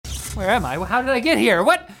Where am I? How did I get here?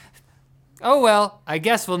 What? Oh well, I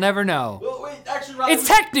guess we'll never know. Well, wait, actually, Riley, It's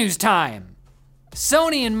tech news time!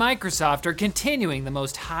 Sony and Microsoft are continuing the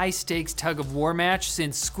most high-stakes tug-of-war match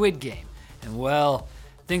since Squid Game. And well,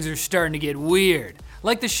 things are starting to get weird.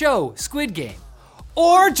 Like the show, Squid Game.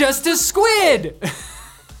 Or just a squid!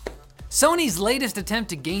 Sony's latest attempt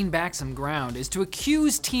to gain back some ground is to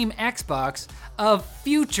accuse Team Xbox of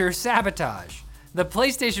future sabotage. The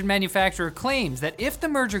PlayStation manufacturer claims that if the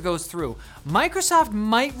merger goes through, Microsoft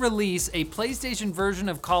might release a PlayStation version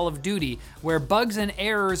of Call of Duty where bugs and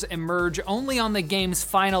errors emerge only on the game's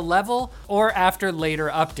final level or after later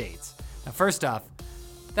updates. Now, first off,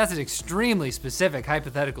 that's an extremely specific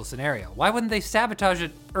hypothetical scenario. Why wouldn't they sabotage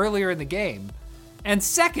it earlier in the game? And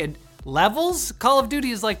second, levels? Call of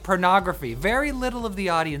Duty is like pornography. Very little of the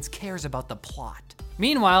audience cares about the plot.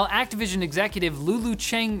 Meanwhile, Activision executive Lulu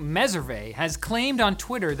Cheng Meserve has claimed on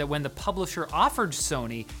Twitter that when the publisher offered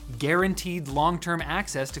Sony guaranteed long-term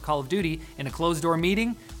access to Call of Duty in a closed-door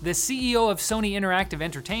meeting, the CEO of Sony Interactive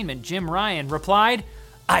Entertainment, Jim Ryan, replied,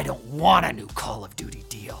 "I don't want a new Call of Duty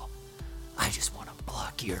deal. I just want to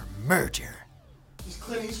block your merger." He's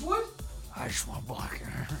Clint Eastwood? I just want to block your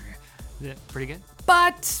merger. Yeah, pretty good.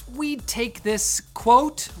 But we take this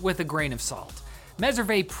quote with a grain of salt.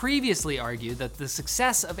 Meserve previously argued that the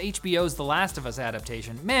success of HBO's The Last of Us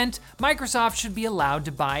adaptation meant Microsoft should be allowed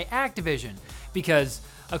to buy Activision, because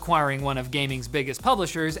acquiring one of gaming's biggest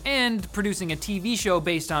publishers and producing a TV show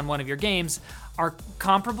based on one of your games are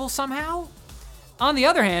comparable somehow? On the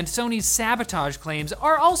other hand, Sony's sabotage claims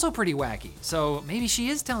are also pretty wacky, so maybe she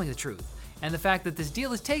is telling the truth. And the fact that this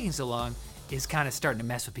deal is taking so long is kind of starting to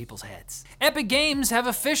mess with people's heads. Epic Games have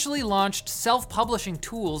officially launched self-publishing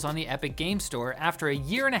tools on the Epic Game Store after a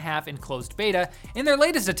year and a half in closed beta in their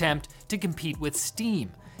latest attempt to compete with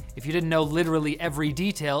Steam. If you didn't know literally every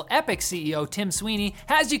detail, Epic CEO Tim Sweeney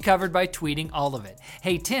has you covered by tweeting all of it.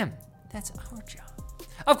 Hey Tim, that's our job.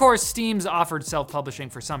 Of course, Steam's offered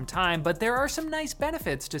self-publishing for some time, but there are some nice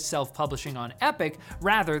benefits to self-publishing on Epic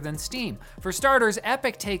rather than Steam. For starters,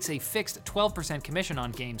 Epic takes a fixed 12% commission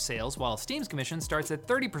on game sales, while Steam's commission starts at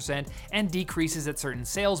 30% and decreases at certain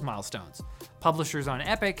sales milestones. Publishers on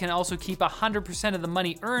Epic can also keep 100% of the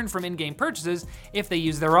money earned from in-game purchases if they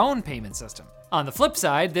use their own payment system. On the flip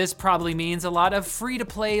side, this probably means a lot of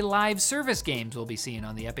free-to-play live service games will be seen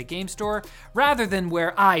on the Epic Game Store, rather than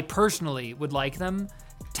where I personally would like them,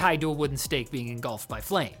 tied to a wooden stake being engulfed by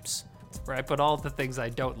flames. That's where I put all the things I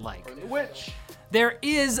don't like. Which? There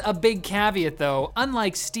is a big caveat though.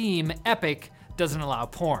 Unlike Steam, Epic doesn't allow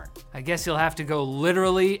porn. I guess you'll have to go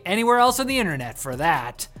literally anywhere else on the internet for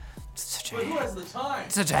that. But who has the time?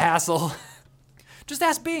 Such a hassle. Just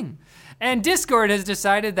ask Bing. And Discord has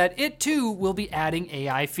decided that it too will be adding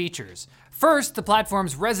AI features. First, the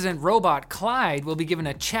platform's resident robot, Clyde, will be given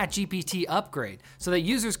a ChatGPT upgrade so that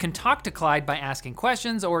users can talk to Clyde by asking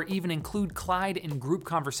questions or even include Clyde in group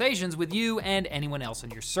conversations with you and anyone else on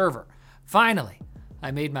your server. Finally, I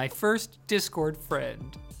made my first Discord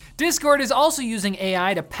friend. Discord is also using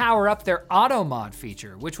AI to power up their auto mod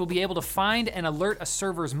feature, which will be able to find and alert a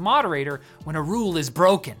server's moderator when a rule is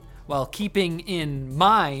broken, while keeping in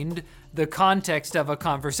mind the context of a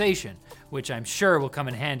conversation, which I'm sure will come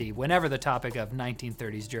in handy whenever the topic of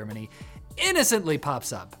 1930s Germany innocently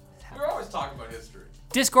pops up. We're always talking about history.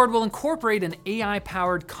 Discord will incorporate an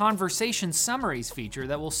AI-powered conversation summaries feature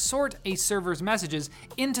that will sort a server's messages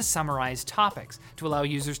into summarized topics to allow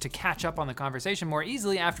users to catch up on the conversation more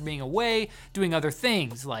easily after being away, doing other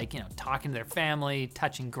things like, talking to their family,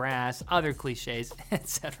 touching grass, other cliches,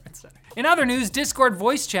 etc., etc. In other news, Discord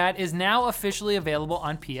voice chat is now officially available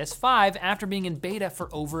on PS5 after being in beta for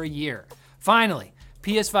over a year. Finally,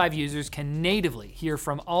 PS5 users can natively hear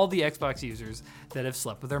from all the Xbox users that have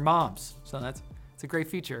slept with their moms. So it's a great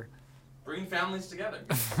feature. Bringing families together.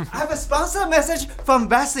 I have a sponsor message from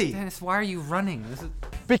Bessie. Dennis, why are you running?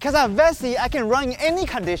 Because I'm Bessie, I can run in any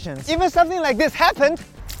conditions. Even something like this happened,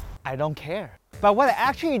 I don't care. But what I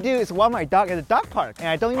actually do is walk my dog at the dog park, and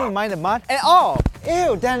I don't even mind the mud at all.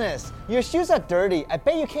 Ew, Dennis, your shoes are dirty. I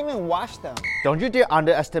bet you came and washed them. Don't you dare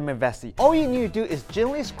underestimate Vessi. All you need to do is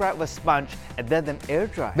gently scrub with a sponge and let them air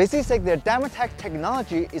dry. Vessi said their Dermatech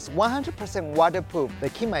technology is 100% waterproof. They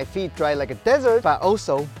keep my feet dry like a desert, but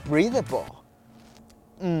also breathable.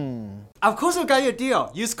 Of course we got your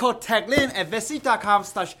deal. Use code TECHLIN at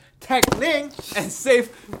Vessi.com/TECHLIN and save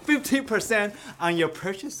 50% on your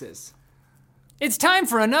purchases. It's time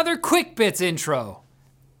for another Quick Bits intro.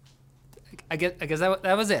 I guess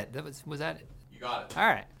that was it. Was that it? You got it. All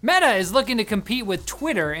right. Meta is looking to compete with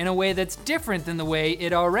Twitter in a way that's different than the way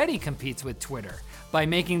it already competes with Twitter. by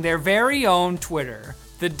making their very own Twitter.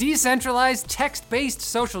 The decentralized text-based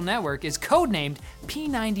social network is codenamed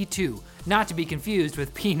P92, not to be confused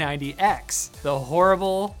with P90X, the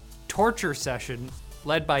horrible torture session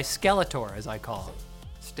led by Skeletor, as I call it.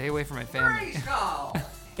 Stay away from my family.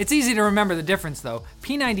 It's easy to remember the difference though.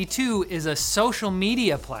 P92 is a social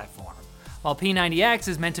media platform, while P90X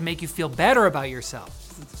is meant to make you feel better about yourself.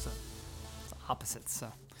 It's opposites,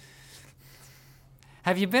 so.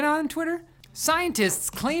 Have you been on Twitter? Scientists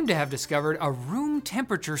claim to have discovered a room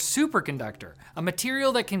temperature superconductor, a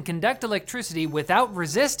material that can conduct electricity without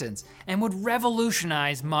resistance and would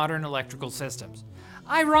revolutionize modern electrical systems.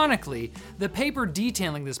 Ironically, the paper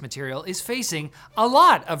detailing this material is facing a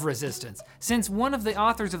lot of resistance, since one of the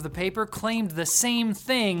authors of the paper claimed the same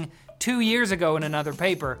thing 2 years ago in another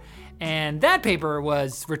paper, and that paper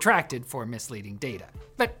was retracted for misleading data.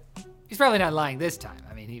 But he's probably not lying this time.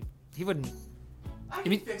 I mean, he wouldn't. I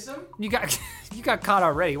can fix him. You got caught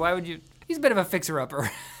already. Why would you? He's a bit of a fixer-upper.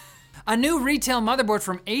 A new retail motherboard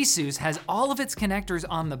from Asus has all of its connectors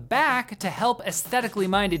on the back to help aesthetically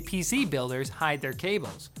minded PC builders hide their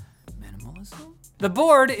cables. Minimalism? The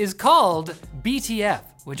board is called BTF,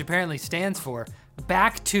 which apparently stands for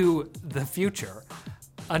Back to the Future,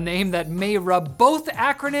 a name that may rub both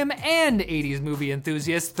acronym and 80s movie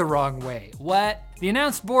enthusiasts the wrong way. What? The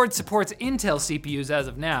announced board supports Intel CPUs as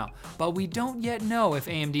of now, but we don't yet know if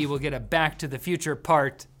AMD will get a Back to the Future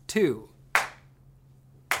Part 2.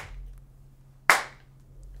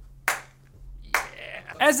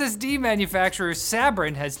 SSD manufacturer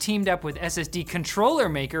Sabrent has teamed up with SSD controller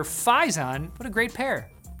maker Phison, what a great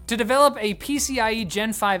pair, to develop a PCIe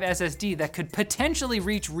Gen 5 SSD that could potentially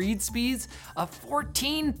reach read speeds of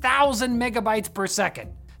 14,000 megabytes per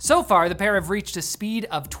second. So far, the pair have reached a speed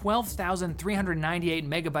of 12,398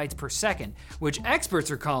 megabytes per second, which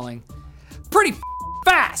experts are calling pretty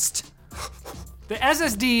fast. The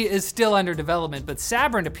SSD is still under development, but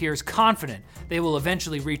Sabrent appears confident they will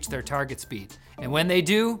eventually reach their target speed. And when they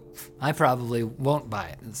do, I probably won't buy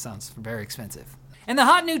it. It sounds very expensive. And the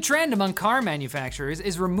hot new trend among car manufacturers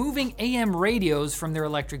is removing AM radios from their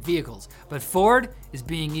electric vehicles. But Ford is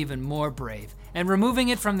being even more brave and removing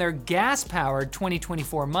it from their gas-powered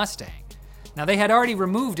 2024 Mustang. Now, they had already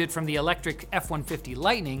removed it from the electric F-150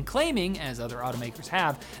 Lightning, claiming, as other automakers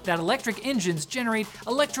have, that electric engines generate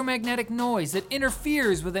electromagnetic noise that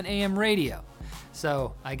interferes with an AM radio.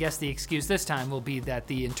 So I guess the excuse this time will be that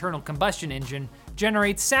the internal combustion engine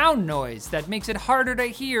generates sound noise that makes it harder to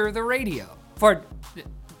hear the radio. Ford,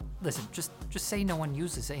 listen, just say no one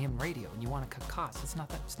uses AM radio and you want to cut costs. It's not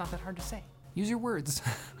that hard to say. Use your words.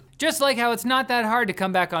 Just like how it's not that hard to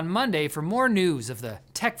come back on Monday for more news of the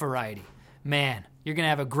tech variety. Man, you're gonna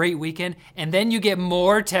have a great weekend and then you get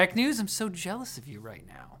more tech news? I'm so jealous of you right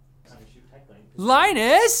now.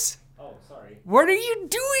 Linus! Oh, sorry. What are you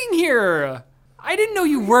doing here? I didn't know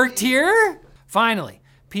you worked here. Finally,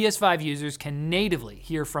 PS5 users can natively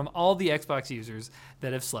hear from all the Xbox users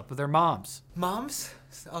that have slept with their moms. Moms?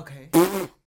 Okay.